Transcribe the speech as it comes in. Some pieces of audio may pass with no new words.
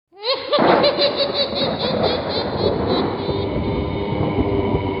The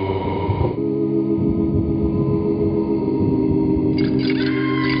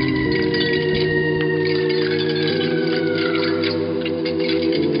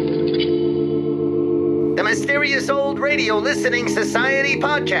Mysterious Old Radio Listening Society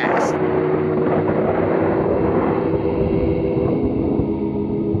podcast.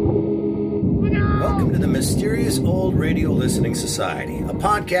 Welcome to the Mysterious Old Radio Listening Society, a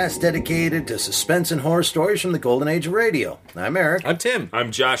podcast dedicated to suspense and horror stories from the golden age of radio. I'm Eric. I'm Tim.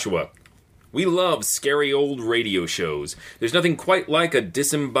 I'm Joshua. We love scary old radio shows. There's nothing quite like a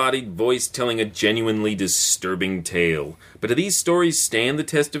disembodied voice telling a genuinely disturbing tale. But do these stories stand the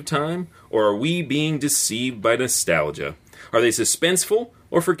test of time? Or are we being deceived by nostalgia? Are they suspenseful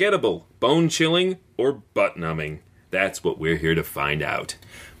or forgettable? Bone-chilling or butt-numbing? That's what we're here to find out.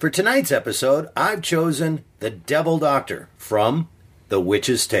 For tonight's episode, I've chosen The Devil Doctor from The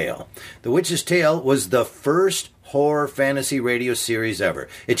Witch's Tale. The Witch's Tale was the first horror fantasy radio series ever.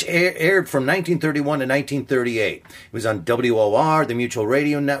 It aired from 1931 to 1938. It was on WOR, the Mutual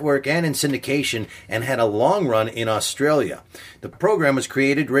Radio Network, and in syndication, and had a long run in Australia. The program was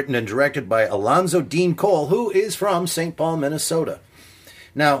created, written, and directed by Alonzo Deen Cole, who is from St. Paul, Minnesota.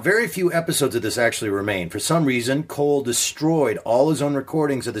 Now, very few episodes of this actually remain. For some reason, Cole destroyed all his own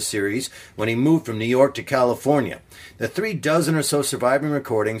recordings of the series when he moved from New York to California. The 36 or so surviving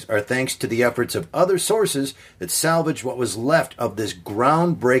recordings are thanks to the efforts of other sources that salvaged what was left of this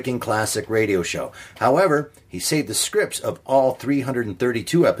groundbreaking classic radio show. However, he saved the scripts of all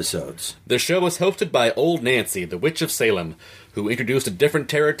 332 episodes. The show was hosted by Old Nancy, the Witch of Salem, who introduced a different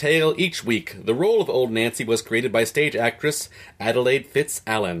terror tale each week. The role of Old Nancy was created by stage actress Adelaide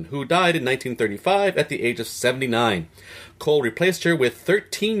Fitz-Allen, who died in 1935 at the age of 79. Cole replaced her with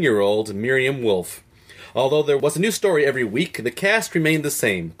 13-year-old Miriam Wolfe. Although there was a new story every week, the cast remained the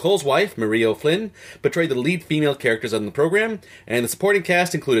same. Cole's wife, Marie O'Flynn, portrayed the lead female characters on the program, and the supporting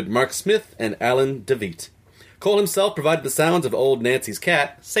cast included Mark Smith and Alan DeVete. Cole himself provided the sounds of Old Nancy's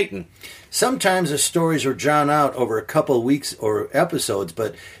cat, Satan. Sometimes the stories were drawn out over a couple of weeks or episodes,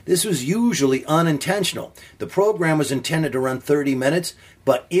 but this was usually unintentional. The program was intended to run 30 minutes,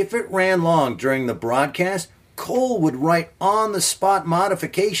 but if it ran long during the broadcast, Cole would write on-the-spot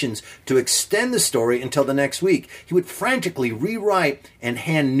modifications to extend the story until the next week. He would frantically rewrite and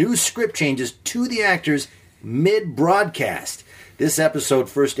hand new script changes to the actors mid-broadcast. This episode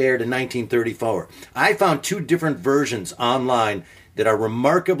first aired in 1934. I found two different versions online that are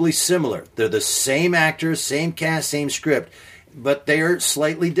remarkably similar. They're the same actors, same cast, same script, but they are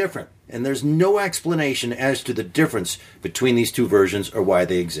slightly different. And there's no explanation as to the difference between these two versions or why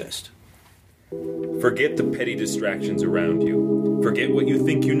they exist. Forget the petty distractions around you. Forget what you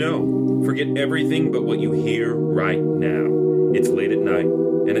think you know. Forget everything but what you hear right now. It's late at night,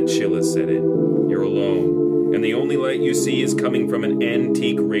 and a chill has set in. You're alone, and the only light you see is coming from an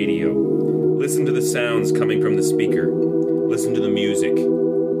antique radio. Listen to the sounds coming from the speaker. Listen to the music,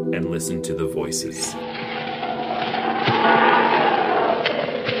 and listen to the voices.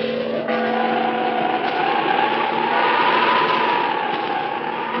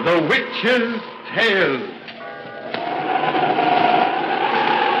 The Witch's Tale.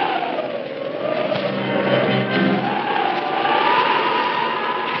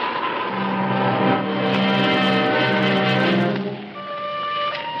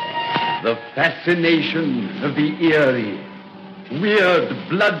 The fascination of the eerie, weird,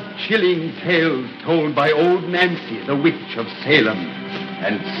 blood-chilling tales told by Old Nancy, the Witch of Salem,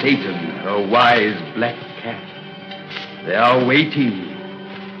 and Satan, her wise black cat. They are waiting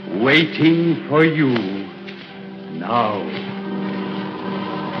for you now.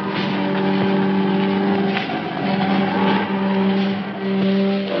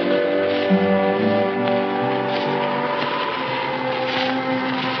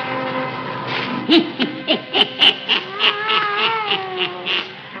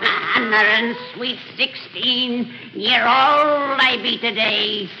 And sweet 16-year-old I be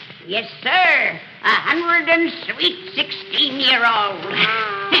today. Yes, sir, 116-year-old.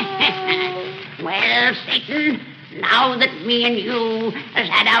 Well, Satan, now that me and you has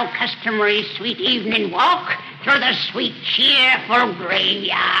had our customary sweet evening walk through the sweet, cheerful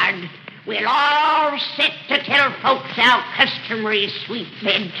graveyard, we'll all sit to tell folks our customary sweet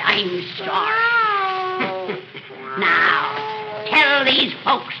bedtime story. Now, tell these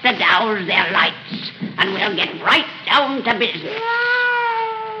folks to douse their lights, and we'll get right down to business.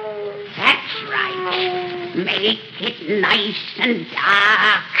 That's right. Make it nice and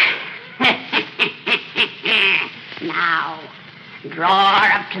dark. Now, draw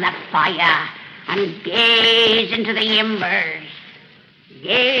her up to the fire and gaze into the embers.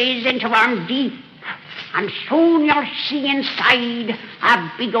 Gaze into 'em deep, and soon you'll see inside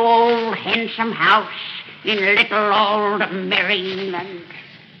a big old handsome house in little old Merry England.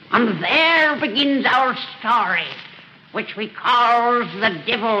 And there begins our story, which we calls the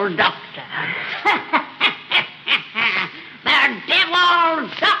Devil Doctor. The Devil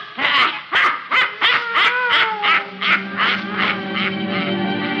Doctor!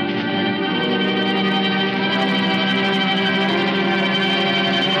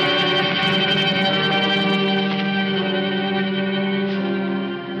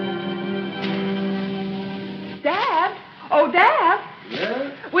 Dad? Oh, Dad?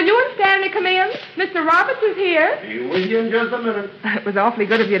 Yeah? Will you and Stanley come in? Mr. Roberts is here. Be with you in just a minute. It was awfully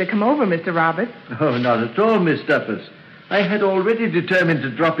good of you to come over, Mr. Roberts. Oh, not at all, Miss Duffus. I had already determined to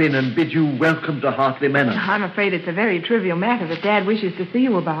drop in and bid you welcome to Hartley Manor. I'm afraid it's a very trivial matter that Dad wishes to see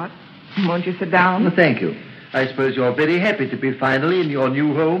you about. Won't you sit down? Well, thank you. I suppose you're very happy to be finally in your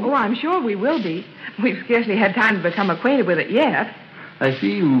new home. Oh, I'm sure we will be. We've scarcely had time to become acquainted with it yet. I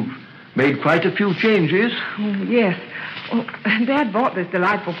see you've made quite a few changes. Oh, yes. Oh, Dad bought this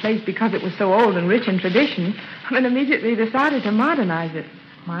delightful place because it was so old and rich in tradition, and immediately decided to modernize it.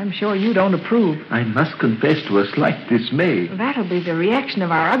 I'm sure you don't approve. I must confess to a slight dismay. That'll be the reaction of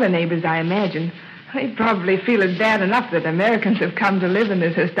our other neighbors, I imagine. They probably feel it's bad enough that Americans have come to live in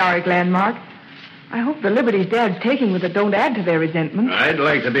this historic landmark. I hope the liberties Dad's taking with it don't add to their resentment. I'd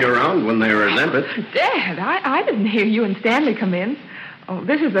like to be around when they resent it. Dad, I didn't hear you and Stanley come in. Oh,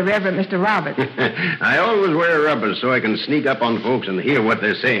 this is the Reverend Mr. Roberts. I always wear rubbers so I can sneak up on folks and hear what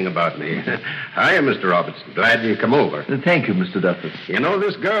they're saying about me. Hiya, Mr. Roberts. Glad you come over. Thank you, Mr. Duffus. You know,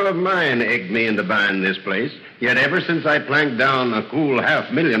 this girl of mine egged me into buying this place. Yet ever since I planked down a cool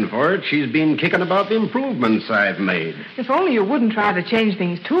 $500,000 for it, she's been kicking about the improvements I've made. If only you wouldn't try to change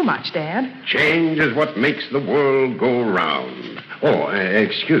things too much, Dad. Change is what makes the world go round. Oh,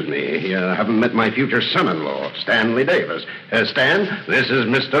 excuse me. You haven't met my future son-in-law, Stanley Davis. Stan, this is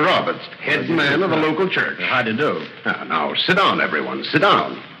Mr. Roberts, head man of the local church. How do you do? Now, sit down, everyone. Sit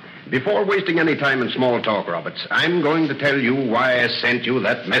down. Before wasting any time in small talk, Roberts, I'm going to tell you why I sent you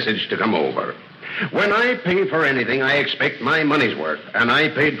that message to come over. When I pay for anything, I expect my money's worth, and I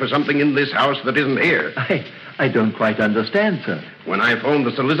paid for something in this house that isn't here. I don't quite understand, sir. When I phoned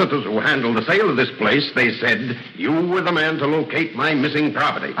the solicitors who handled the sale of this place, they said you were the man to locate my missing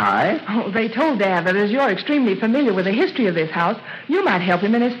property. I? Oh, they told Dad that as you're extremely familiar with the history of this house, you might help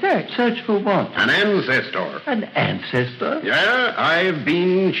him in his search. Search for what? An ancestor. An ancestor? Yeah, I've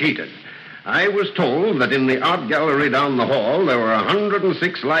been cheated. I was told that in the art gallery down the hall there were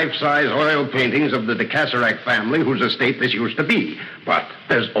 106 life-size oil paintings of the de Caserac family whose estate this used to be. But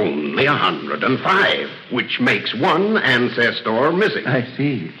there's only 105, which makes one ancestor missing. I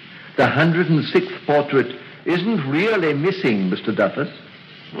see. The 106th portrait isn't really missing, Mr. Duffus.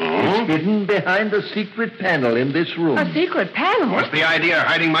 It's hidden behind a secret panel in this room. A secret panel? What's the idea of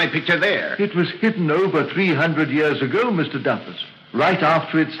hiding my picture there? It was hidden over 300 years ago, Mr. Duffus, right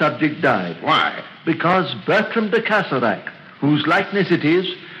after its subject died. Why? Because Bertram de Caserac, whose likeness it is,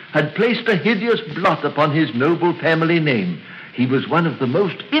 had placed a hideous blot upon his noble family name. He was one of the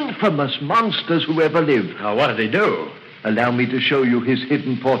most infamous monsters who ever lived. Now, what did he do? Allow me to show you his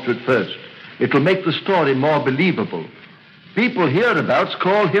hidden portrait first. It'll make the story more believable. People hereabouts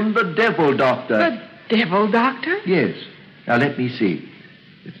call him the Devil Doctor. The Devil Doctor? Yes. Now, let me see.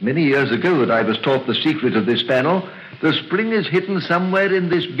 It's many years ago that I was taught the secret of this panel. The spring is hidden somewhere in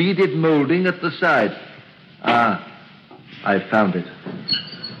this beaded molding at the side. I found it.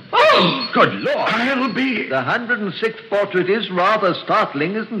 Oh, good Lord. I'll be... The 106th portrait is rather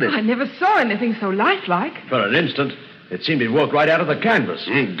startling, isn't it? I never saw anything so lifelike. For an instant, it seemed he'd walked right out of the canvas.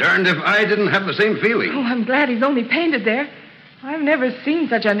 Darned if I didn't have the same feeling. Oh, I'm glad he's only painted there. I've never seen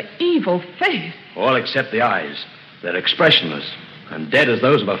such an evil face. All except the eyes. They're expressionless and dead as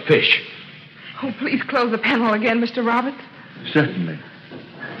those of a fish. Oh, please close the panel again, Mr. Roberts. Certainly.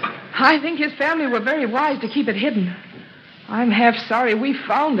 I think his family were very wise to keep it hidden. I'm half sorry we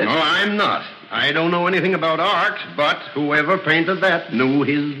found it. No, I'm not. I don't know anything about art, but whoever painted that knew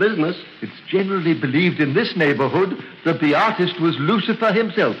his business. It's generally believed in this neighborhood that the artist was Lucifer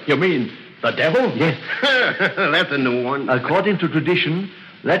himself. You mean the devil? Yes. That's a new one. According to tradition,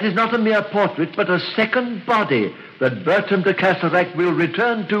 that is not a mere portrait, but a second body that Bertram de Caserac will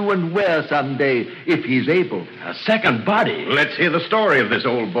return to and wear someday, if he's able. A second body? Let's hear the story of this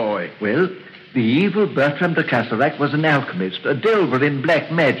old boy. Well, the evil Bertram de Caserac was an alchemist, a delver in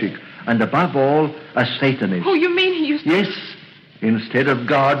black magic, and above all, a Satanist. Oh, you mean he used to... Yes. Instead of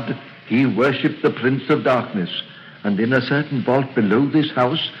God, he worshipped the Prince of Darkness. And in a certain vault below this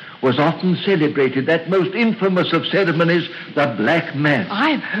house was often celebrated that most infamous of ceremonies, the Black Mass.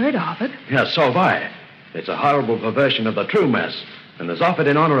 I've heard of it. Yes, so have I. It's a horrible perversion of the true Mass, and is offered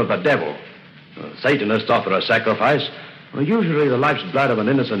in honor of the devil. Satanists offer a sacrifice, usually the life's blood of an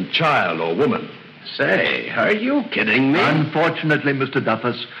innocent child or woman. Say, are you kidding me? Unfortunately, Mr.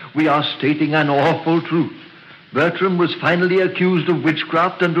 Duffus, we are stating an awful truth. Bertram was finally accused of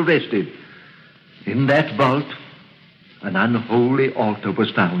witchcraft and arrested. In that vault, an unholy altar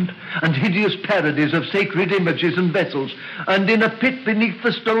was found, and hideous parodies of sacred images and vessels, and in a pit beneath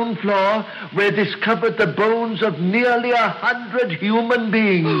the stone floor were discovered the bones of nearly 100 human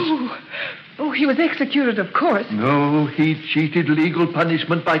beings. Oh, he was executed, of course. No, he cheated legal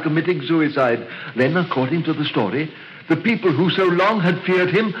punishment by committing suicide. Then, according to the story, the people who so long had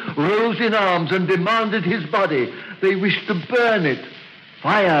feared him rose in arms and demanded his body. They wished to burn it.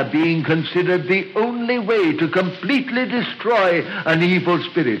 Fire being considered the only way to completely destroy an evil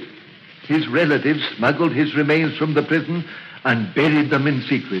spirit. His relatives smuggled his remains from the prison and buried them in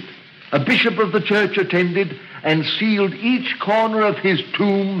secret. A bishop of the church attended and sealed each corner of his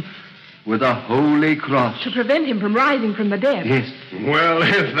tomb with a holy cross. To prevent him from rising from the dead. Yes. Well,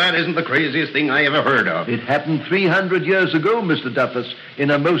 if that isn't the craziest thing I ever heard of. It happened 300 years ago, Mr. Duffus,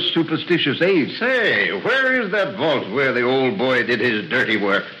 in a most superstitious age. Say, where is that vault where the old boy did his dirty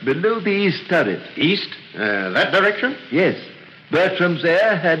work? Below the east turret. East? That direction? Yes. Bertram's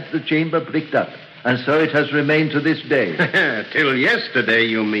heir had the chamber bricked up, and so it has remained to this day. Till yesterday,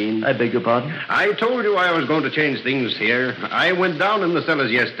 you mean? I beg your pardon? I told you I was going to change things here. I went down in the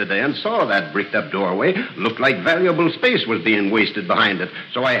cellars yesterday and saw that bricked-up doorway. Looked like valuable space was being wasted behind it.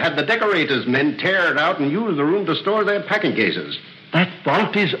 So I had the decorators' men tear it out and use the room to store their packing cases. That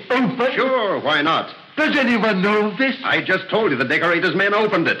vault is open? Sure, why not? Does anyone know of this? I just told you the decorators' men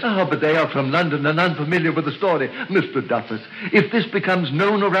opened it. Oh, but they are from London and unfamiliar with the story. Mr. Duffus, if this becomes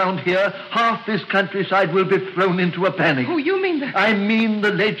known around here, half this countryside will be thrown into a panic. Oh, you mean that? I mean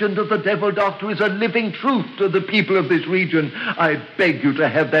the legend of the Devil Doctor is a living truth to the people of this region. I beg you to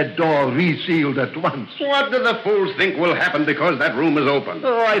have that door resealed at once. What do the fools think will happen because that room is open?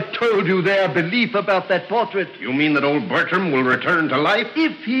 Oh, I've told you their belief about that portrait. You mean that old Bertram will return to life?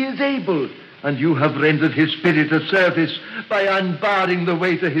 If he is able. And you have rendered his spirit a service by unbarring the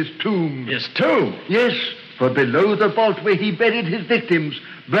way to his tomb. His tomb? Yes, for below the vault where he buried his victims,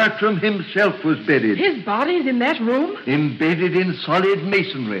 Bertram himself was buried. His body's in that room? Embedded in solid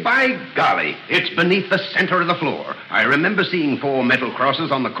masonry. By golly, it's beneath the center of the floor. I remember seeing 4 metal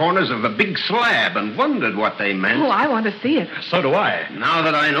crosses on the corners of a big slab and wondered what they meant. Oh, I want to see it. So do I. Now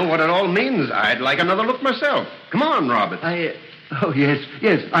that I know what it all means, I'd like another look myself. Come on, Robert. Oh, yes.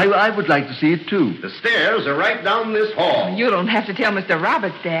 I would like to see it, too. The stairs are right down this hall. You don't have to tell Mr.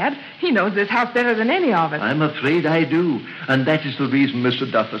 Roberts, Dad. He knows this house better than any of us. I'm afraid I do. And that is the reason, Mr.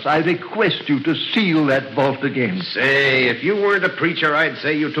 Duffus, I request you to seal that vault again. Say, if you weren't a preacher, I'd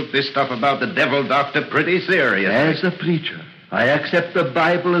say you took this stuff about the Devil Doctor pretty serious. As a preacher, I accept the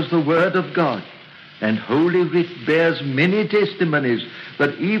Bible as the Word of God. And Holy Writ bears many testimonies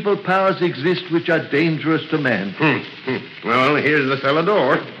that evil powers exist which are dangerous to man. Well, here's the cellar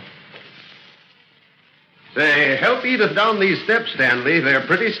door. Say, help Edith down these steps, Stanley. They're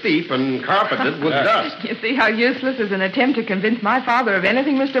pretty steep and carpeted with dust. You see how useless is an attempt to convince my father of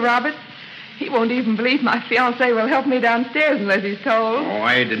anything, Mr. Roberts? He won't even believe my fiancé will help me downstairs unless he's told. Oh,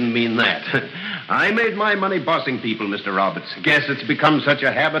 I didn't mean that. I made my money bossing people, Mr. Roberts. Guess it's become such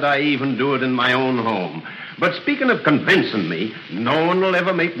a habit I even do it in my own home. But speaking of convincing me, no one will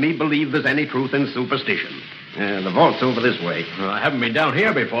ever make me believe there's any truth in superstition. The vault's over this way. I haven't been down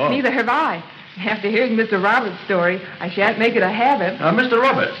here before. Neither have I. After hearing Mr. Roberts' story, I shan't make it a habit. Mr.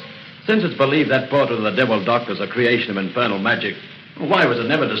 Roberts, since it's believed that portrait of the Devil Doctor is a creation of infernal magic, why was it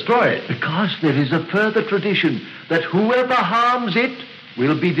never destroyed? Because there is a further tradition that whoever harms it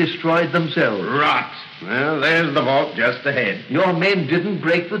will be destroyed themselves. Rot. Well, there's the vault just ahead. Your men didn't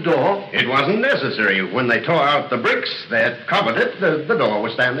break the door? It wasn't necessary. When they tore out the bricks that covered it, the door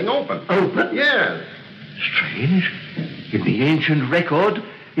was standing open. Open? Yeah. Strange. In the ancient record,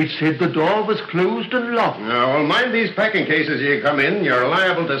 it said the door was closed and locked. Now, well, mind these packing cases you come in. You're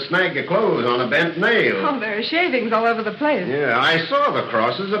liable to snag your clothes on a bent nail. Oh, there are shavings all over the place. Yeah, I saw the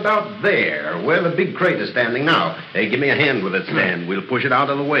crosses about there, where the big crate is standing now. Hey, give me a hand with it, Stan. We'll push it out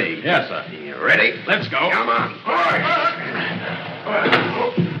of the way. Yes, sir. You ready? Let's go. Come on.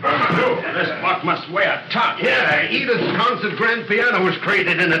 This clock must weigh a ton. Yeah, Edith's concert grand piano was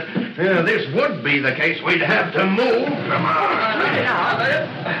crated in it. This would be the case. We'd have to move. Come on.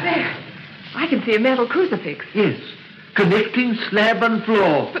 There. I can see a metal crucifix. Yes. Connecting slab and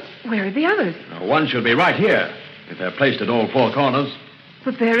floor. But where are the others? One should be right here. if they're placed at all four corners.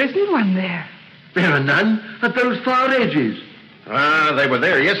 But there isn't one there. There are none at those far edges. They were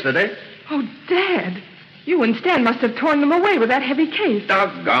there yesterday. Oh, Dad. You and Stan must have torn them away with that heavy case.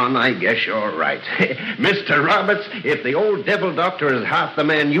 Doggone, I guess you're right. Mr. Roberts, if the old devil doctor is half the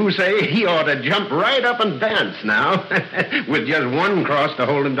man you say, he ought to jump right up and dance now. With just one cross to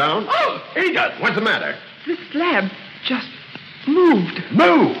hold him down. Oh, Edith! What's the matter? This slab just moved.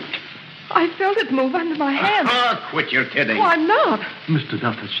 Moved? I felt it move under my hand. Quit your kidding. Oh, I'm not. Mr.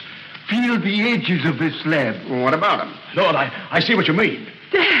 Duffus, feel the edges of this slab. What about them? Lord, I see what you mean.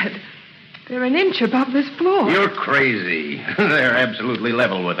 Dad, they're an inch above this floor. You're crazy. They're absolutely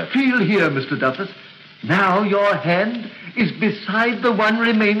level with it. Feel here, Mr. Duffus. Now your hand is beside the one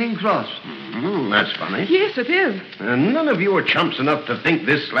remaining cross. That's funny. Yes, it is. None of you are chumps enough to think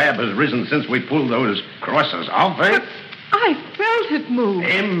this slab has risen since we pulled those crosses off, eh? But I felt it move.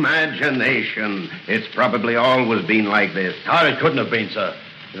 Imagination. It's probably always been like this. Oh, it couldn't have been, sir.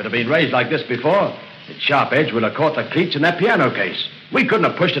 If it had been raised like this before, its sharp edge would have caught the cleats in that piano case. We couldn't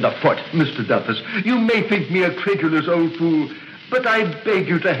have pushed it a foot. Mr. Duffus, you may think me a credulous old fool, but I beg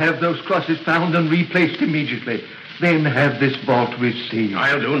you to have those crosses found and replaced immediately. Then have this vault resealed.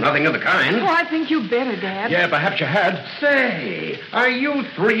 I'll do nothing of the kind. Oh, I think you better, Dad. Yeah, perhaps you had. Say, are you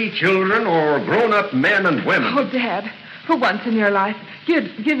three children or grown-up men and women? Oh, Dad, for once in your life, give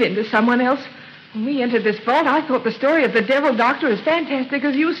in to someone else. When we entered this vault, I thought the story of the devil doctor as fantastic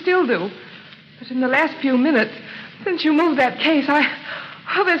as you still do. But in the last few minutes, since you moved that case,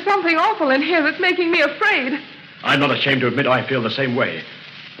 there's something awful in here that's making me afraid. I'm not ashamed to admit I feel the same way.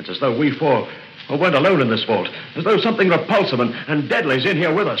 It's as though we four weren't alone in this vault. As though something repulsive and deadly's in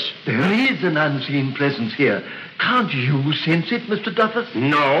here with us. There is an unseen presence here. Can't you sense it, Mr. Duffus?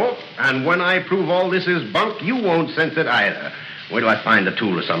 No, and when I prove all this is bunk, you won't sense it either. Wait till I find a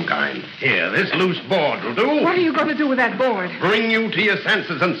tool of some kind. Here, this loose board will do. What are you going to do with that board? Bring you to your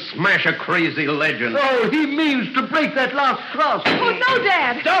senses and smash a crazy legend. Oh, he means to break that last cross. Oh, no,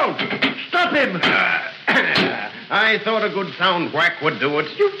 Dad. Don't! Stop him! I thought a good sound whack would do it.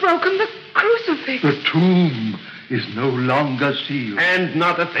 You've broken the crucifix. The tomb is no longer sealed. And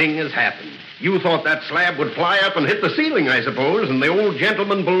not a thing has happened. You thought that slab would fly up and hit the ceiling, I suppose, and the old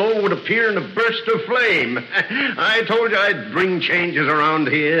gentleman below would appear in a burst of flame. I told you I'd bring changes around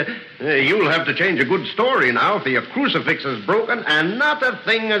here. You'll have to change a good story now, for your crucifix is broken and not a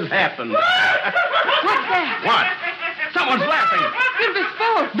thing has happened. What's that? What? Someone's laughing. In this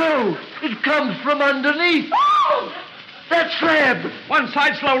vault. No, it comes from underneath. Oh! That slab! One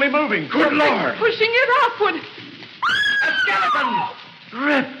side slowly moving. Good Lord. Pushing it upward. A skeleton!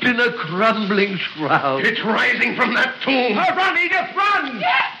 Wrapped in a crumbling shroud. It's rising from that tomb. Run, Edith, run!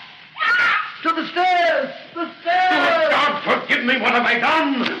 Yes! To the stairs! The stairs! God forgive me, what have I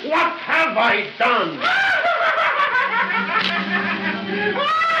done? What have I done?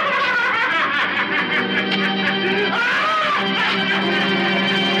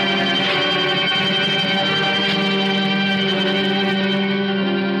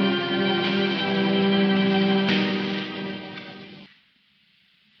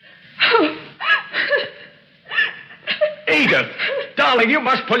 Edith, darling, you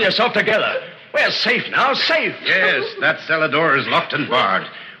must pull yourself together. We're safe now, safe. Yes, that cellar door is locked and barred.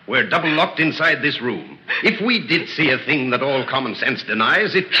 We're double locked inside this room. If we did see a thing that all common sense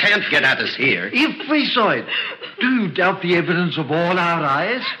denies, it can't get at us here. If we saw it, do you doubt the evidence of all our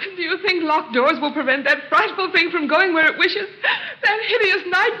eyes? Do you think locked doors will prevent that frightful thing from going where it wishes? That hideous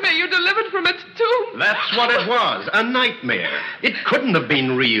nightmare you delivered from its tomb? That's what it was, a nightmare. It couldn't have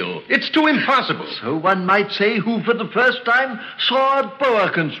been real. It's too impossible. So one might say who for the first time saw a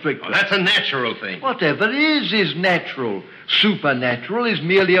boa constrictor. Well, that's a natural thing. Whatever is natural. Supernatural is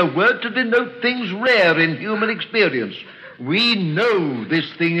merely a word to denote things rare in human experience. We know this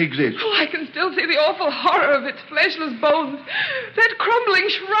thing exists. Oh, I can still see the awful horror of its fleshless bones. That crumbling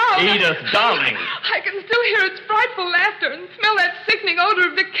shroud. Edith, darling. I can still hear its frightful laughter and smell that sickening odor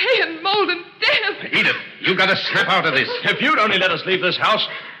of decay and mold and death. Edith, you gotta snap out of this. If you'd only let us leave this house,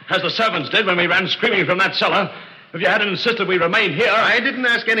 as the servants did when we ran screaming from that cellar, if you hadn't insisted we remain here... I didn't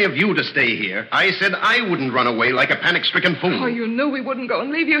ask any of you to stay here. I said I wouldn't run away like a panic-stricken fool. Oh, you knew we wouldn't go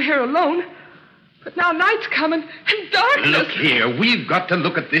and leave you here alone. But now night's coming and darkness. Look here, we've got to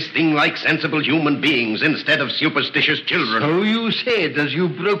look at this thing like sensible human beings instead of superstitious children. So you said as you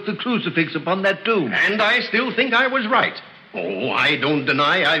broke the crucifix upon that tomb. And I still think I was right. Oh, I don't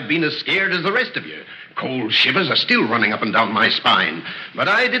deny I've been as scared as the rest of you. Cold shivers are still running up and down my spine. But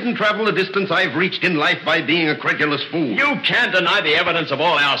I didn't travel the distance I've reached in life by being a credulous fool. You can't deny the evidence of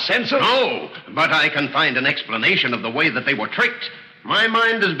all our senses. No, but I can find an explanation of the way that they were tricked. My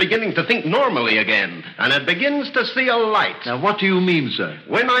mind is beginning to think normally again, and it begins to see a light. Now, what do you mean, sir?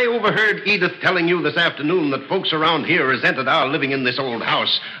 When I overheard Edith telling you this afternoon that folks around here resented our living in this old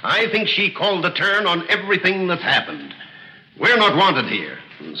house, I think she called the turn on everything that's happened. We're not wanted here.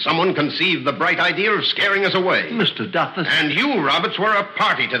 Someone conceived the bright idea of scaring us away. Mr. Duffus. And you, Roberts, were a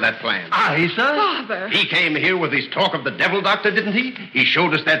party to that plan. I, sir? Father. He came here with his talk of the devil doctor, didn't he? He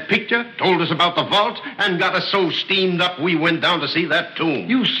showed us that picture, told us about the vault, and got us so steamed up we went down to see that tomb.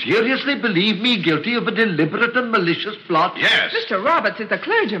 You seriously believe me guilty of a deliberate and malicious plot? Yes. Mr. Roberts is a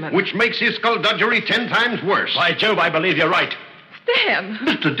clergyman. Which makes his skullduggery 10 times worse. By Jove, I believe you're right. Stan.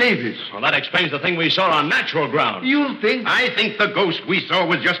 Mr. Davis. Well, that explains the thing we saw on natural ground. You think... I think the ghost we saw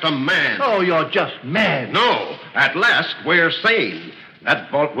was just a man. Oh, you're just mad. No. At last, we're sane.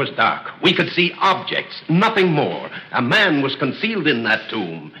 That vault was dark. We could see objects, nothing more. A man was concealed in that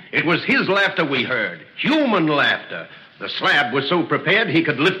tomb. It was his laughter we heard. Human laughter. The slab was so prepared he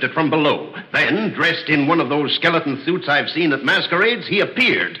could lift it from below. Then, dressed in one of those skeleton suits I've seen at masquerades, he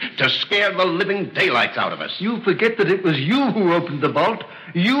appeared to scare the living daylights out of us. You forget that it was you who opened the vault.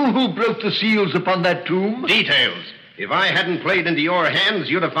 You who broke the seals upon that tomb. Details. If I hadn't played into your hands,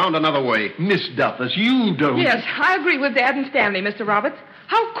 you'd have found another way. Miss Duffus, you don't... Yes, I agree with Dad and Stanley, Mr. Roberts.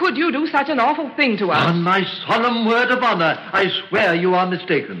 How could you do such an awful thing to us? On my solemn word of honor, I swear you are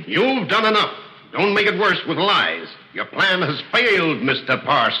mistaken. You've done enough. Don't make it worse with lies. Your plan has failed, Mr.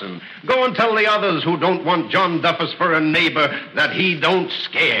 Parson. Go and tell the others who don't want John Duffus for a neighbor that he don't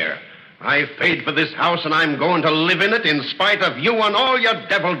scare. I've paid for this house, and I'm going to live in it in spite of you and all your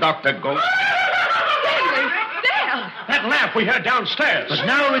devil doctor ghosts. Stanley! Dad! That laugh we heard downstairs. But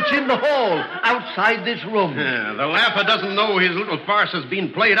now it's in the hall, outside this room. Yeah, the laugher doesn't know his little farce has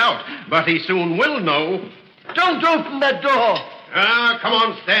been played out, but he soon will know. Don't open that door. Come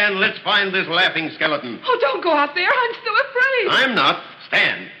on, Stan. Let's find this laughing skeleton. Oh, don't go out there. I'm so afraid. I'm not.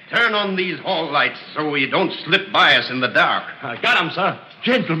 Stan, turn on these hall lights so you don't slip by us in the dark. I got him, sir.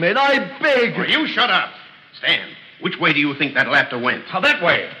 Gentlemen, I beg. Well, you shut up. Stan, which way do you think that laughter went? That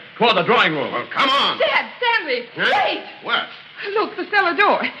way, toward the drawing room. Well, come on. Dad, Stanley, wait. What? Look, the cellar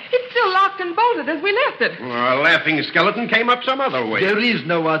door. It's still locked and bolted as we left it. Well, a laughing skeleton came up some other way. There is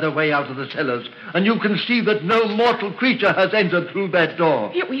no other way out of the cellars, and you can see that no mortal creature has entered through that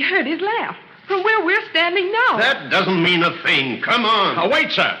door. Yet we heard his laugh from where we're standing now. That doesn't mean a thing. Come on. Now,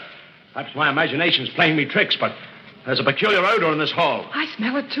 wait, sir. Perhaps my imagination's playing me tricks, but there's a peculiar odor in this hall. I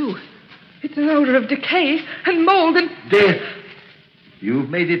smell it, too. It's an odor of decay and mold and... Death.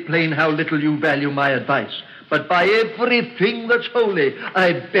 You've made it plain how little you value my advice. But by everything that's holy,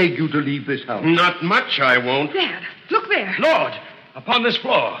 I beg you to leave this house. Not much, I won't. Dad, look there. Lord, upon this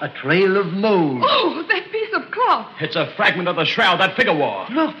floor. A trail of mold. Oh, that piece of cloth. It's a fragment of the shroud that figure wore.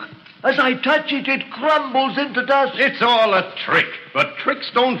 Look, as I touch it, it crumbles into dust. It's all a trick, but tricks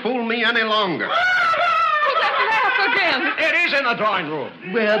don't fool me any longer. Oh, that laugh again. It is in the drawing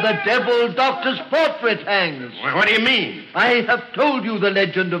room. Where the devil doctor's portrait hangs. Well, what do you mean? I have told you the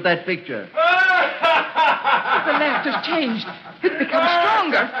legend of that picture. The laughter's changed. It's become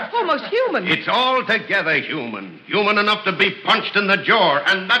stronger, almost human. It's altogether human. Human enough to be punched in the jaw,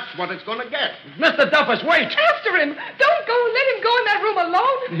 and that's what it's going to get. Mr. Duffus, wait. After him. Don't go. Let him go in that room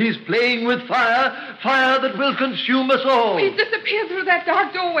alone. He's playing with fire, fire that will consume us all. He's disappeared through that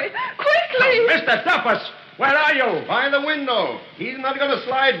dark doorway. Quickly. Mr. Duffus, where are you? By the window. He's not going to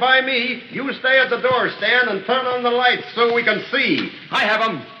slide by me. You stay at the door, Stan, and turn on the lights so we can see. I have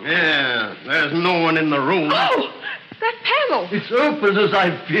him. Yeah, there's no one in the room. Oh, that panel. It's open as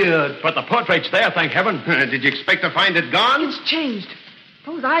I feared. But the portrait's there, thank heaven. Did you expect to find it gone? It's changed.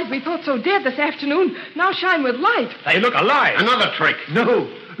 Those eyes we thought so dead this afternoon now shine with light. They look alive. Another trick. No,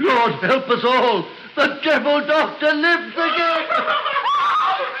 Lord help us all. The devil doctor lives again.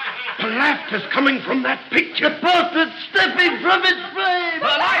 The laughter's coming from that picture. The portrait's stepping from its frame.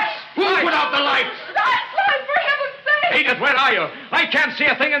 The lights! Who put out the lights? Light, for heaven's sake! Edith, where are you? I can't see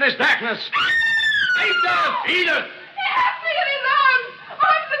a thing in this darkness. Edith! Edith! Help me in his arms!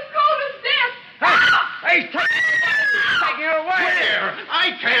 I'm as cold as death! Hey, taking her away. Where?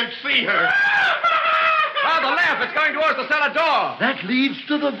 I can't see her. Now the lamp is going towards the cellar door. That leads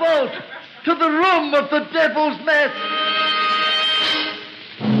to the vault, to the room of the devil's nest.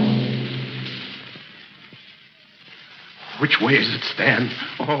 Which way is it, Stan?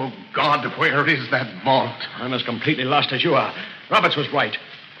 Oh, God, where is that vault? I'm as completely lost as you are. Roberts was right.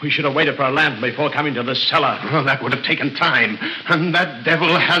 We should have waited for a lamp before coming to this cellar. Well, that would have taken time. And that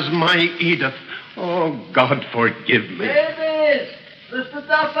devil has my Edith. Oh, God, forgive me. Davis! Mr.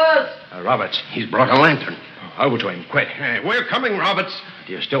 Duffus! Roberts. He's brought a lantern. Over to him, quick. Hey, we're coming, Roberts.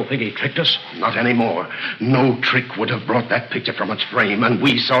 Do you still think he tricked us? Not anymore. No trick would have brought that picture from its frame, and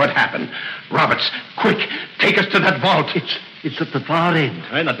we saw it happen. Roberts, quick, take us to that vault. It's at the far end.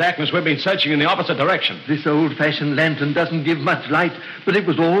 In the darkness, we've been searching in the opposite direction. This old-fashioned lantern doesn't give much light, but it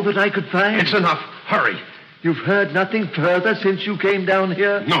was all that I could find. It's enough. Hurry. You've heard nothing further since you came down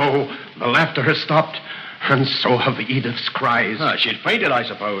here? No, the laughter has stopped, and so have Edith's cries. She'd fainted, I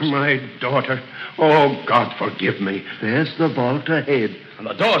suppose. My daughter. Oh, God, forgive me. There's the vault ahead. And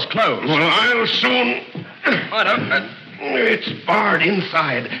the door's closed. Well, I'll soon... I don't... It's barred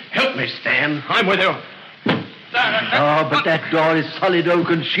inside. Help me, Stan. I'm with you. Oh, but that door is solid oak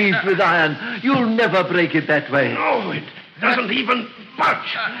and sheathed with iron. You'll never break it that way. No, it doesn't even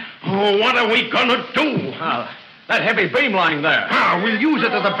budge. Oh, what are we gonna do? That heavy beam lying there. We'll use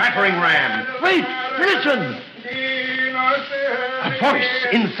it as a battering ram. Wait, listen. A voice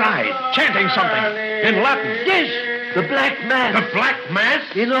inside. Chanting something. In Latin. Yes, the Black Mass. The Black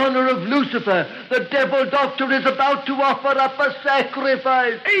Mass? In honor of Lucifer, the devil doctor is about to offer up a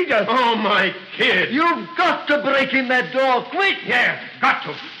sacrifice. Edith! Oh, my kid. You've got to break in that door, quick. Yeah, got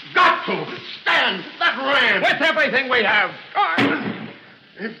to. Got to. Stand that ram. With everything we have.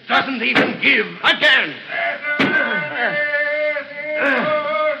 It doesn't even give. Again.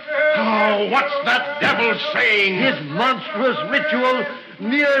 Oh, what's that devil saying? His monstrous ritual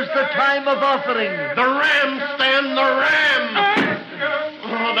nears the time of offering. The ram, Stan, the ram.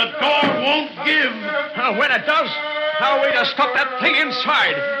 Oh, the door won't give. When it does, how are we to stop that thing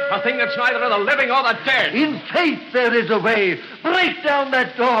inside? A thing that's neither of the living or the dead. In faith there is a way. Break down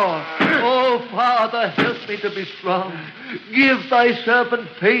that door. Oh, Father, help me to be strong. Give thy servant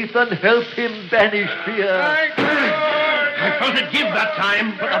faith and help him banish fear. I felt it give that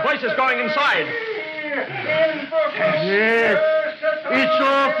time. But the voice is going inside. Yes, it's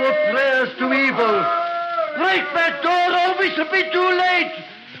awful prayers to evil. Break that door or we shall be too late.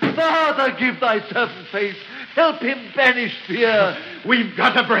 Father, give thy servant faith. Help him banish fear. We've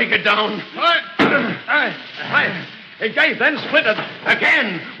got to break it down. It gave, then splintered.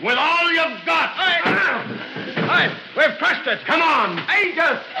 Again, with all you've got. We've crushed it. Come on.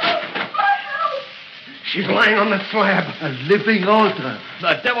 Edith! She's lying on the slab. A living altar.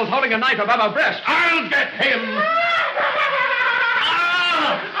 The devil's holding a knife above her breast. I'll get him.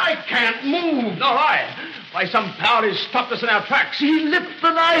 I can't move. Nor I. By some power, he's stopped us in our tracks. He lifts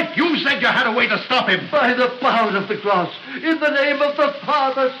the knife. You said you had a way to stop him. By the power of the cross, in the name of the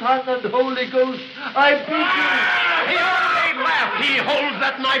Father, Son, and Holy Ghost, I bid you. He only laughed. He holds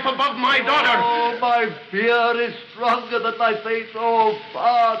that knife above my daughter. Oh, my fear is stronger than my faith. Oh,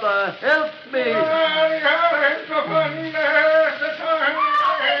 Father, help me.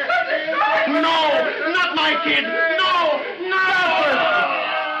 No, not my kid. No.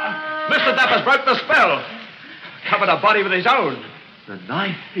 Mr. Dapper's broke the spell. Covered a body with his own. The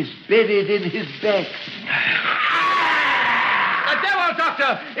knife is buried in his back. The devil,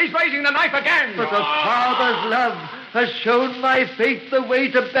 Doctor! He's raising the knife again! But the Father's love has shown my faith the way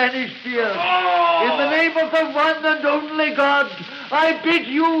to banish fear. In the name of the one and only God, I bid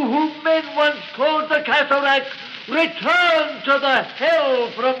you whom men once called the cataract, return to the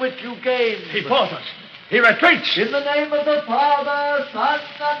hell from which you came. He fought us. He retreats. In the name of the Father, Son,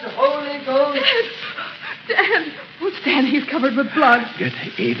 and Holy Ghost. Dad! Oh, Stan, he's covered with blood. Get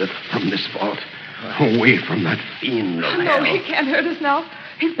Edith from this vault. Away from that fiend of hell. No, he can't hurt us now.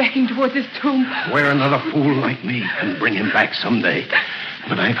 He's backing towards his tomb. Where another fool like me can bring him back someday.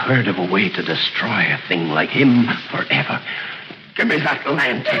 But I've heard of a way to destroy a thing like him forever. Give me that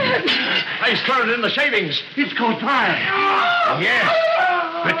lantern. He's thrown it in the shavings. It's caught fire. Yes.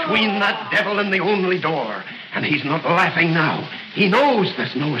 Between that devil and the only door. And he's not laughing now. He knows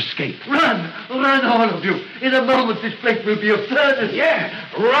there's no escape. Run, all of you. In a moment, this place will be a furnace. Yeah,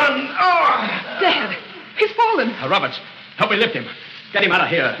 run. Oh. Dad, he's fallen. Roberts, help me lift him. Get him out of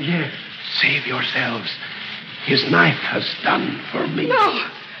here. Yes. Save yourselves. His knife has done for me. No,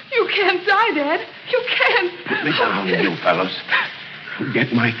 you can't die, Dad. You can't. Put me down, you fellows.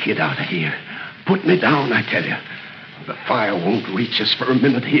 Get my kid out of here. Put me down, I tell you. The fire won't reach us for a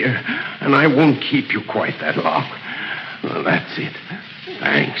minute here, and I won't keep you quite that long. Well, that's it.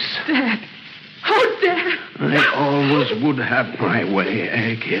 Thanks. Dad. Oh, Dad. I always would have my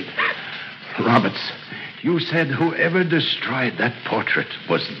way, kid? Roberts, you said whoever destroyed that portrait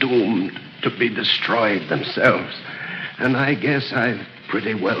was doomed to be destroyed themselves. And I guess I've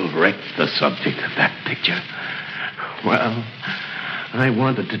pretty well wrecked the subject of that picture. Well, I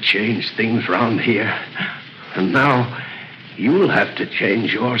wanted to change things round here. And now you'll have to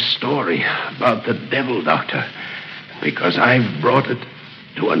change your story about the devil doctor, because I've brought it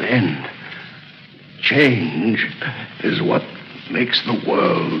to an end. Change is what makes the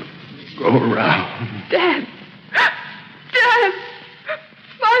world go round. Dad! Dad!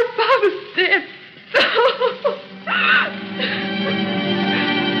 My father's dead.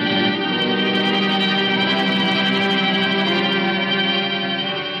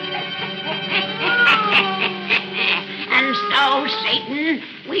 And so, Satan,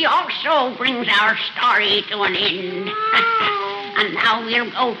 we also brings our story to an end. And now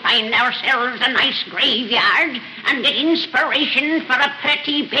we'll go find ourselves a nice graveyard and get inspiration for a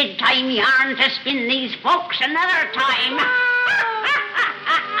pretty bedtime yarn to spin these folks another time.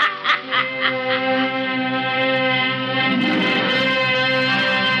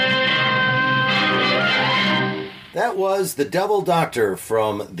 That was The Devil Doctor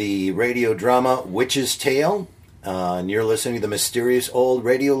from the radio drama Witch's Tale. And you're listening to the Mysterious Old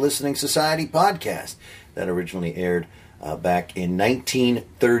Radio Listening Society podcast that originally aired back in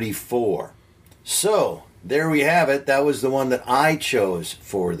 1934. So, there we have it. That was the one that I chose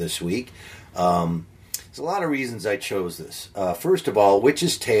for this week. There's a lot of reasons I chose this. First of all,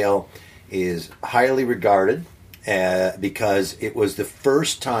 Witch's Tale is highly regarded because it was the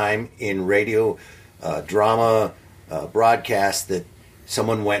first time in radio drama broadcast that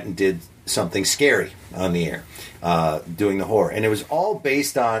someone went and did something scary on the air, doing the horror. And it was all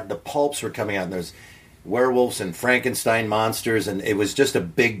based on, the pulps were coming out, and there's werewolves and Frankenstein monsters, and it was just a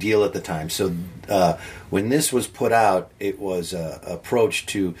big deal at the time. So when this was put out, it was approached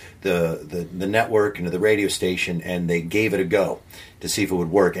to the network and to the radio station, and they gave it a go to see if it would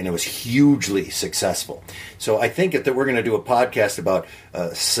work, and it was hugely successful. So I think if we're going to do a podcast about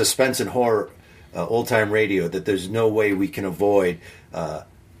suspense and horror, old-time radio, that there's no way we can avoid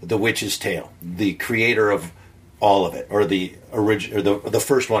The Witch's Tale, the creator of all of it, or the original, or the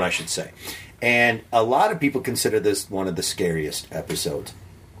first one, I should say. And a lot of people consider this one of the scariest episodes.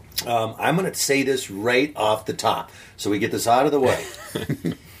 I'm going to say this right off the top, so we get this out of the way.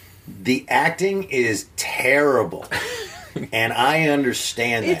 The acting is terrible, and I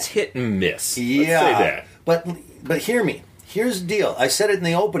understand that. It's hit and miss. Yeah, Let's say that. But hear me. Here's the deal. I said it in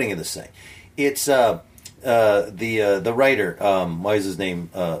the opening of this thing. It's the writer. What is his name?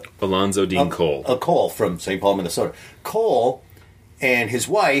 Alonzo Deen Cole. Cole from St. Paul, Minnesota. Cole and his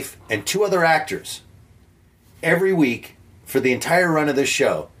wife and two other actors every week for the entire run of this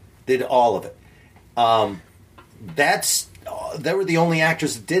show did all of it. They were the only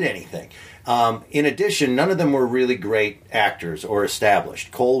actors that did anything. In addition, none of them were really great actors or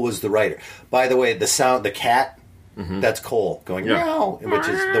established. Cole was the writer. By the way, the sound, the cat. Mm-hmm. That's Cole going meow, which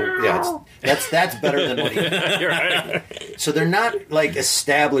is that's better than what he did. You're right. So they're not like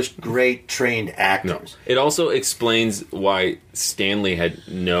established, great, trained actors. No. It also explains why Stanley had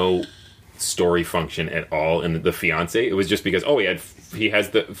no story function at all in The Fiancé. It was just because he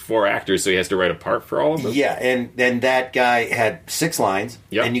has the 4 actors, so he has to write a part for all of them. Yeah, and then that guy had 6 lines,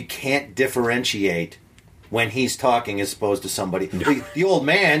 and you can't differentiate when he's talking as opposed to somebody. The old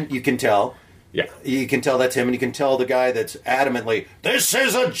man, you can tell. Yeah. You can tell that's him, and you can tell the guy that's adamantly, "This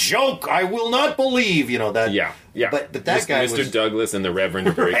is a joke, I will not believe," that. Yeah. But that guy Mr. was... Douglas and the Reverend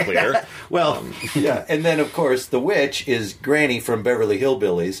are very clear. Well, yeah. And then, of course, the witch is Granny from Beverly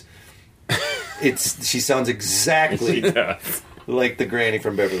Hillbillies. She sounds exactly like the Granny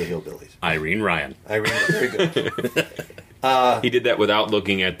from Beverly Hillbillies. Irene Ryan. Very good. He did that without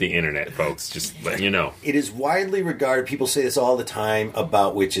looking at the internet, folks. Just letting you know. It is widely regarded, people say this all the time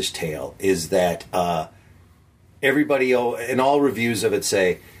about Witch's Tale, is that everybody, in all reviews of it,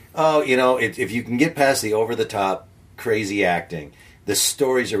 say, if you can get past the over-the-top, crazy acting, the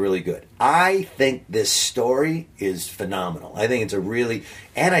stories are really good. I think this story is phenomenal. I think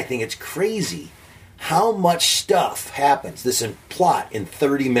and I think it's crazy how much stuff happens, this plot, in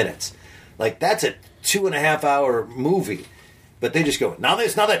 30 minutes. Like, that's a 2.5-hour movie. But they just go, now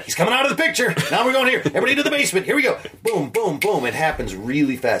this, now that. He's coming out of the picture. Now we're going here. Everybody to the basement. Here we go. Boom, boom, boom. It happens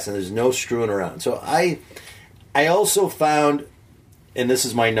really fast, and there's no screwing around. So I also found, and this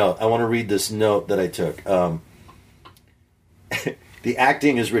is my note. I want to read this note that I took. The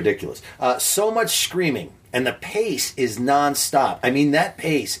acting is ridiculous. So much screaming, and the pace is nonstop. I mean, that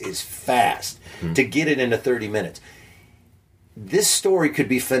pace is fast to get it into 30 minutes. This story could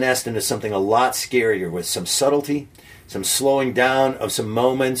be finessed into something a lot scarier with some subtlety, some slowing down of some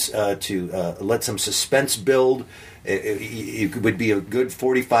moments to let some suspense build. It would be a good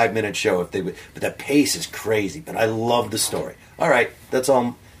 45-minute show if they would. But the pace is crazy. But I love the story. All right, that's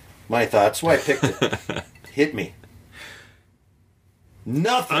all my thoughts. Why I picked it. Hit me.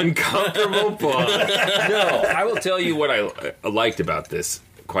 Nothing. Uncomfortable pause. No, I will tell you what I liked about this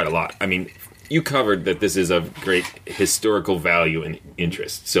quite a lot. I mean, you covered that this is of great historical value and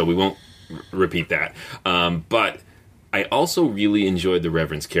interest, so we won't repeat that. But I also really enjoyed the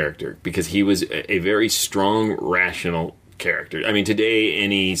Reverend's character because he was a very strong, rational character. I mean, today,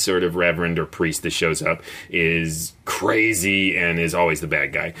 any sort of reverend or priest that shows up is crazy and is always the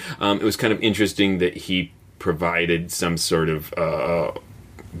bad guy. It was kind of interesting that he provided some sort of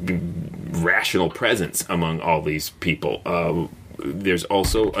rational presence among all these people. There's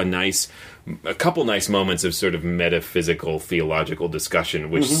also a couple nice moments of sort of metaphysical, theological discussion,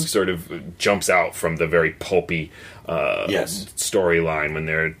 which sort of jumps out from the very pulpy storyline when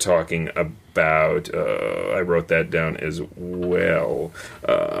they're talking about, I wrote that down as well,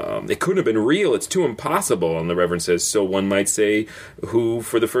 it couldn't have been real, it's too impossible. And the Reverend says, so one might say, who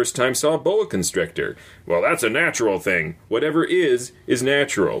for the first time saw a boa constrictor? Well, that's a natural thing. Whatever is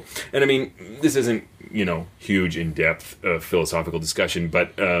natural. And I mean, this isn't, huge, in-depth philosophical discussion,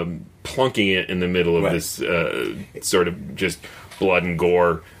 but plunking it in the middle of this sort of just blood and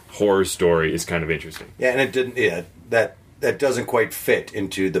gore horror story is kind of interesting. Yeah, and it didn't. Yeah, that doesn't quite fit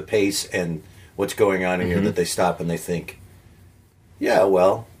into the pace and what's going on in here. That they stop and they think, yeah,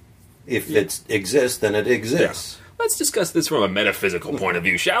 well, if it exists, then it exists. Yeah. Let's discuss this from a metaphysical point of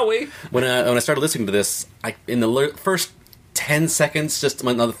view, shall we? When I started listening to this, in the first 10 seconds,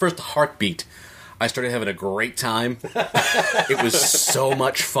 the first heartbeat, I started having a great time. It was so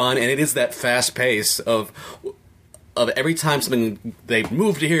much fun, and it is that fast pace of every time something they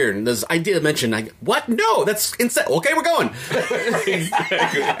move to here and there's idea mentioned, what? No, that's insane. Okay, we're going.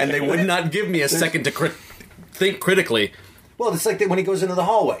 And they would not give me a second to think critically. Well, it's like when he goes into the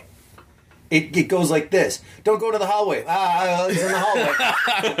hallway. It goes like this. Don't go to the hallway. He's in the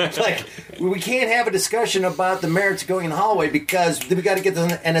hallway. It's like, we can't have a discussion about the merits of going in the hallway because we got to get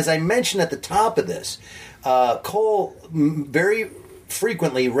this. And as I mentioned at the top of this, Cole very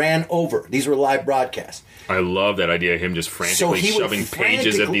frequently ran over. These were live broadcasts. I love that idea of him just frantically shoving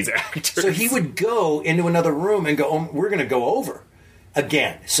pages at these actors. So he would go into another room and go, we're going to go over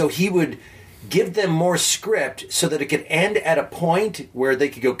again. So he would give them more script so that it could end at a point where they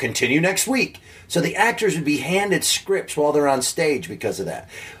could go continue next week. So the actors would be handed scripts while they're on stage because of that.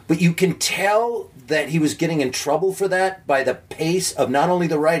 But you can tell that he was getting in trouble for that by the pace of not only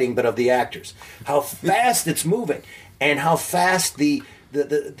the writing but of the actors. How fast it's moving and how fast the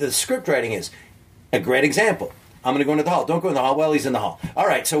script writing is. A great example. I'm going to go into the hall. Don't go in the hall. Well, he's in the hall. All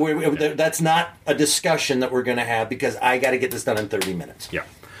right, so that's not a discussion that we're going to have because I got to get this done in 30 minutes. Yeah.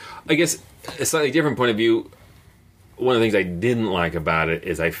 I guess a slightly different point of view, one of the things I didn't like about it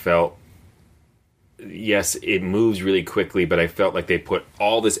is I felt, yes, it moves really quickly, but I felt like they put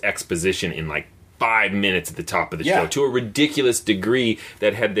all this exposition in like 5 minutes at the top of the show to a ridiculous degree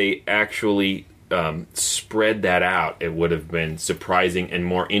that had they actually spread that out, it would have been surprising and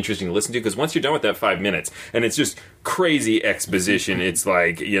more interesting to listen to, because once you're done with that 5 minutes and it's just crazy exposition, it's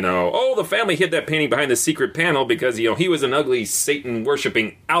like, the family hid that painting behind the secret panel because he was an ugly Satan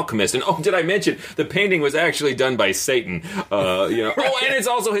worshipping alchemist, and did I mention the painting was actually done by Satan, and it's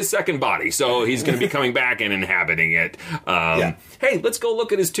also his second body, so he's going to be coming back and inhabiting it. Hey, let's go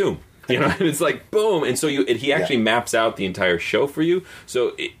look at his tomb. It's like, boom. And so he actually maps out the entire show for you.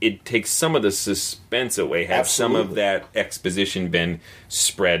 So it takes some of the suspense away. Have some of that exposition been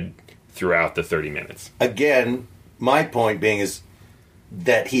spread throughout the 30 minutes. Again, my point being is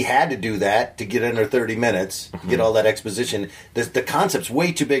that he had to do that to get under 30 minutes, get all that exposition. The concept's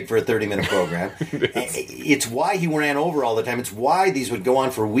way too big for a 30-minute program. It's why he ran over all the time. It's why these would go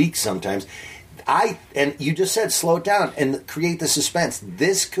on for weeks sometimes. And you just said slow it down and create the suspense.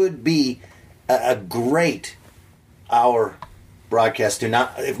 This could be a great hour broadcast,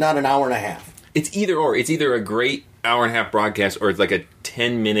 if not an hour and a half. It's either or. It's either a great hour and a half broadcast or it's like a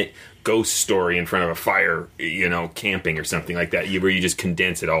 10-minute ghost story in front of a fire, camping or something like that, where you just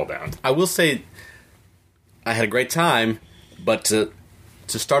condense it all down. I will say I had a great time, but to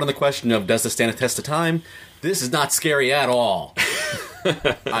start on the question of does this stand a test of time, this is not scary at all.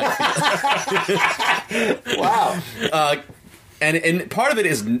 Wow. And part of it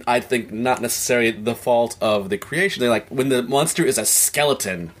is, I think, not necessarily the fault of the creation. They're like, when the monster is a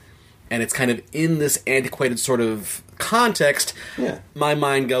skeleton and it's kind of in this antiquated sort of context, my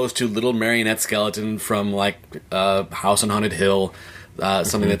mind goes to Little Marionette Skeleton from, House on Haunted Hill,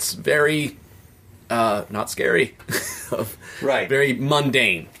 something that's very not scary. Right. Very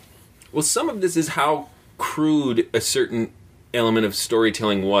mundane. Well, some of this is how crude a certain element of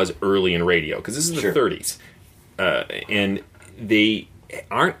storytelling was early in radio, because this is the 30s, and they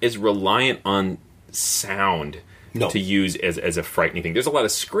aren't as reliant on sound to use as a frightening thing. There's a lot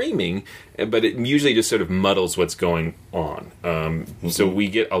of screaming, but it usually just sort of muddles what's going on. So we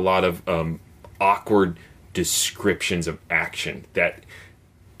get a lot of awkward descriptions of action that,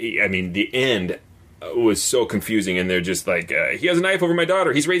 the end was so confusing, and they're just like, he has a knife over my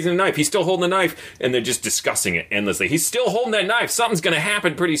daughter, he's raising a knife, he's still holding the knife, and they're just discussing it endlessly. He's still holding that knife, something's going to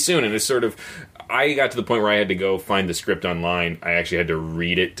happen pretty soon, and it's sort of, I got to the point where I had to go find the script online. I actually had to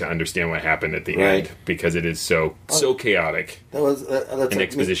read it to understand what happened at the end, because it is so chaotic that's and like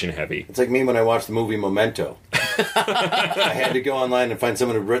exposition heavy. It's like me when I watched the movie Memento. I had to go online and find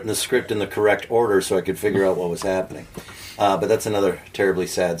someone who'd written the script in the correct order so I could figure out what was happening. But that's another terribly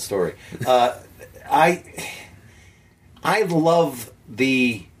sad story. I love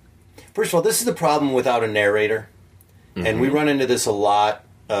the... First of all, this is the problem without a narrator. Mm-hmm. And we run into this a lot.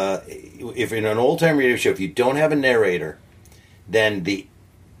 If in an old-time radio show, if you don't have a narrator, then the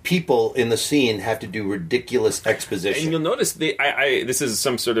people in the scene have to do ridiculous exposition. And you'll notice, this is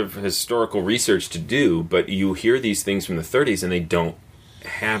some sort of historical research to do, but you hear these things from the 30s and they don't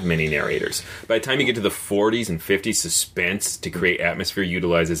have many narrators. By the time you get to the 40s and 50s, suspense to create atmosphere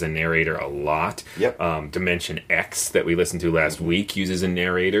utilizes a narrator a lot. Yep. Dimension X that we listened to last week uses a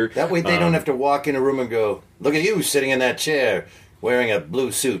narrator. That way they don't have to walk in a room and go, look at you sitting in that chair wearing a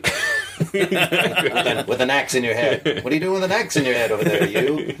blue suit with an axe in your head. What are you doing with an axe in your head over there,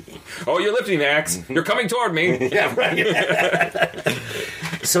 you? Oh, you're lifting the axe. You're coming toward me. Yeah, right.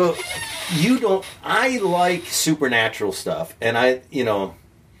 So... I like supernatural stuff, and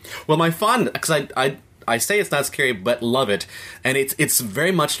Well, my fond, because I say it's not scary, but love it, and it's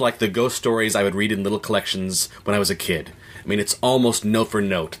very much like the ghost stories I would read in little collections when I was a kid. I mean, it's almost note for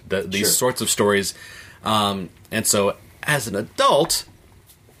note, these sorts of stories, and so as an adult,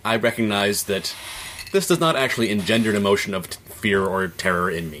 I recognize that this does not actually engender an emotion of fear or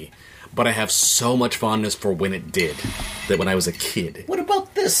terror in me, but I have so much fondness for when it did, that when I was a kid. What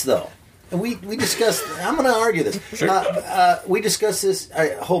about this, though? And we discussed... I'm going to argue this. Sure. We discussed this,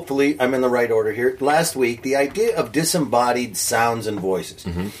 hopefully I'm in the right order here, last week, the idea of disembodied sounds and voices.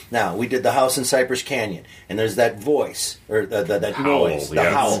 Mm-hmm. Now, we did the house in Cypress Canyon, and there's that voice, or that howl, noise,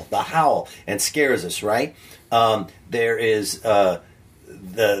 the howl, and scares us, right? There is the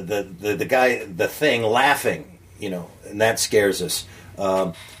guy, the thing laughing, and that scares us.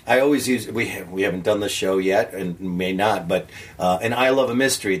 I always use... We haven't done this show yet, and may not, but... and I Love a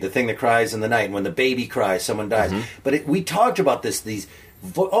Mystery, the thing that cries in the night. And when the baby cries, someone dies. Mm-hmm. But we talked about this,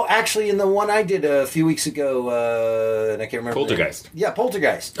 actually, in the one I did a few weeks ago, and I can't remember... Poltergeist. Yeah,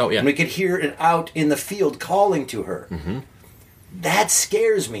 Poltergeist. Oh, yeah. And we could hear it out in the field calling to her. Mm-hmm. That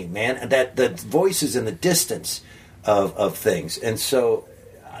scares me, man. That the voices in the distance of things. And so,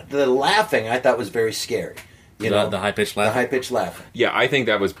 the laughing, I thought was very scary. The high-pitched laughing? The high-pitched laughing. Yeah, I think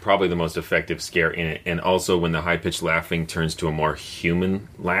that was probably the most effective scare in it. And also when the high-pitched laughing turns to a more human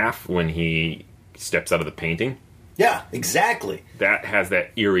laugh when he steps out of the painting. Yeah, exactly. That has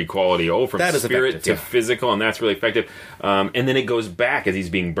that eerie quality, from spirit to physical, and that's really effective. And then it goes back as he's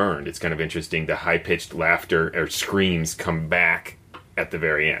being burned. It's kind of interesting. The high-pitched laughter or screams come back at the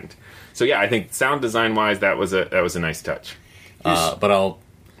very end. So yeah, I think sound design-wise, that was a nice touch. But I'll...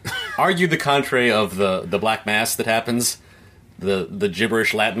 argue the contrary of the black mass that happens, the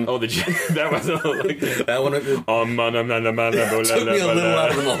gibberish Latin. Oh, that was that one. It took me a little out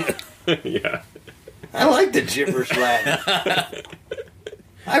of the moment. Yeah, I like the gibberish Latin.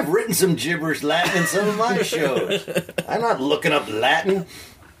 I've written some gibberish Latin in some of my shows. I'm not looking up Latin.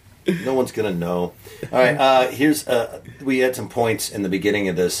 No one's gonna know. All right, here's we had some points in the beginning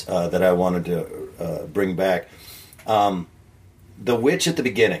of this that I wanted to bring back. The witch at the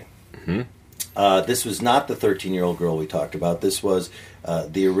beginning. Mm-hmm. This was not the 13-year-old girl we talked about. This was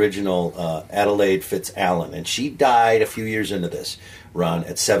the original Adelaide Fitz-Allen. And she died a few years into this run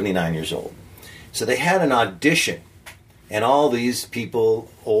at 79 years old. So they had an audition. And all these people,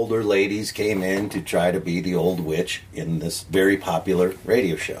 older ladies, came in to try to be the old witch in this very popular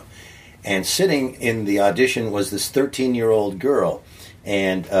radio show. And sitting in the audition was this 13-year-old girl.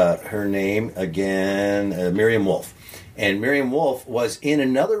 And her name, again, Miriam Wolf. And Miriam Wolf was in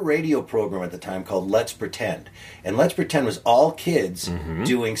another radio program at the time called Let's Pretend. And Let's Pretend was all kids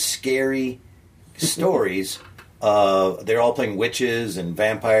doing scary stories. They're all playing witches and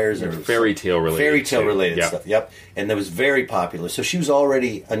vampires. Or fairy tale related stuff. Yep. And that was very popular. So she was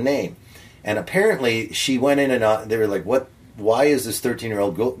already a name. And apparently she went in and they were like, "What? Why is this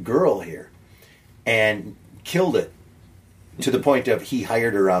 13-year-old girl here?" And killed it to the point of he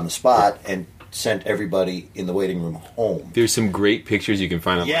hired her on the spot and sent everybody in the waiting room home. There's some great pictures you can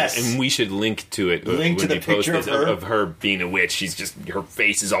find online. Yes. And we should link to it. Link to the picture of her being a witch. She's just, her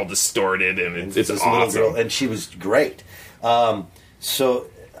face is all distorted, and it's awesome. Little girl, and she was great. So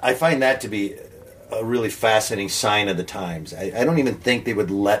I find that to be a really fascinating sign of the times. I don't even think they would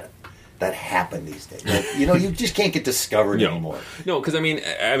let that happen these days. Like, you just can't get discovered anymore. No, because I mean,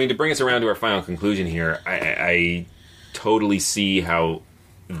 to bring us around to our final conclusion here, I totally see how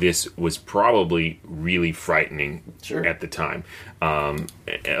this was probably really frightening at the time.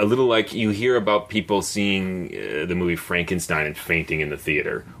 A little like you hear about people seeing the movie Frankenstein and fainting in the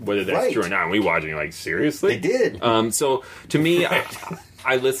theater. Whether that's true or not, and we watch it and you're like, seriously? They did. So to me,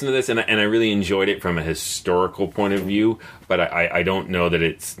 I listened to this and I really enjoyed it from a historical point of view, but I don't know that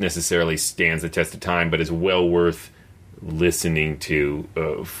it necessarily stands the test of time, but is well worth listening to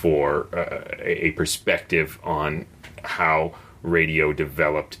for a perspective on how radio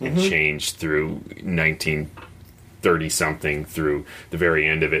developed and changed through 1930-something through the very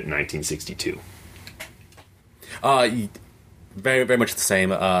end of it in 1962. Very, very much the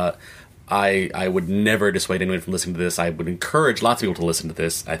same. I would never dissuade anyone from listening to this. I would encourage lots of people to listen to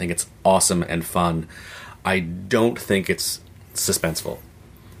this. I think it's awesome and fun. I don't think it's suspenseful.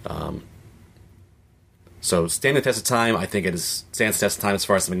 So stand the test of time. I think it stands the test of time as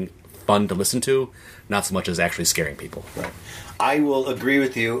far as something fun to listen to, not so much as actually scaring people. Right. I will agree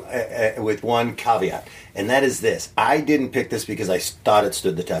with you with one caveat, and that is this. I didn't pick this because I thought it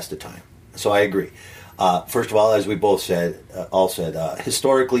stood the test of time. So I agree. First of all, as we both said,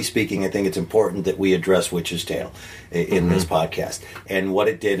 historically speaking, I think it's important that we address Witch's Tale in this podcast and what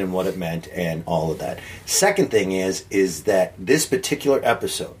it did and what it meant and all of that. Second thing is that this particular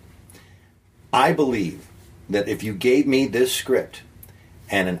episode, I believe that if you gave me this script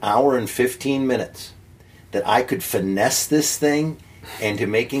and an hour and 15 minutes, that I could finesse this thing into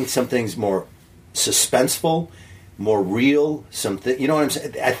making some things more suspenseful, more real, something, you know what I'm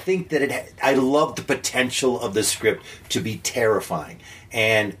saying? I think that I love the potential of the script to be terrifying.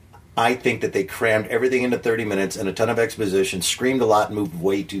 And I think that they crammed everything into 30 minutes and a ton of exposition, screamed a lot, and moved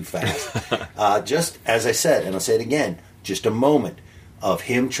way too fast. Just, as I said, and I'll say it again, just a moment of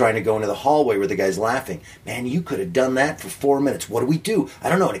him trying to go into the hallway where the guy's laughing. Man, you could have done that for 4 minutes. What do we do? I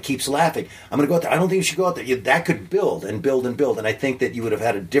don't know. And it keeps laughing. I'm going to go out there. I don't think you should go out there. That could build and build and build. And I think that you would have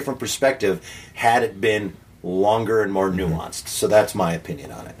had a different perspective had it been longer and more nuanced. So that's my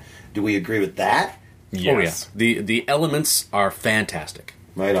opinion on it. Do we agree with that? Yes. Oh, yeah. The elements are fantastic.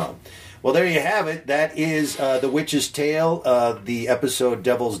 Right on. Well, there you have it. That is The Witch's Tale, the episode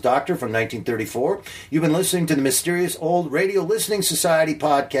Devil's Doctor from 1934. You've been listening to the Mysterious Old Radio Listening Society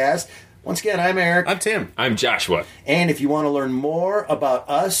podcast. Once again, I'm Eric. I'm Tim. I'm Joshua. And if you want to learn more about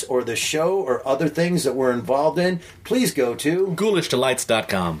us or the show or other things that we're involved in, please go to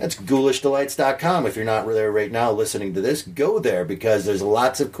GhoulishDelights.com. That's GhoulishDelights.com. If you're not there right now listening to this, go there because there's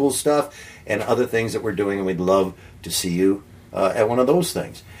lots of cool stuff and other things that we're doing, and we'd love to see you at one of those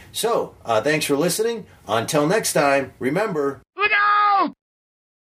things. So, thanks for listening. Until next time, remember... Look out!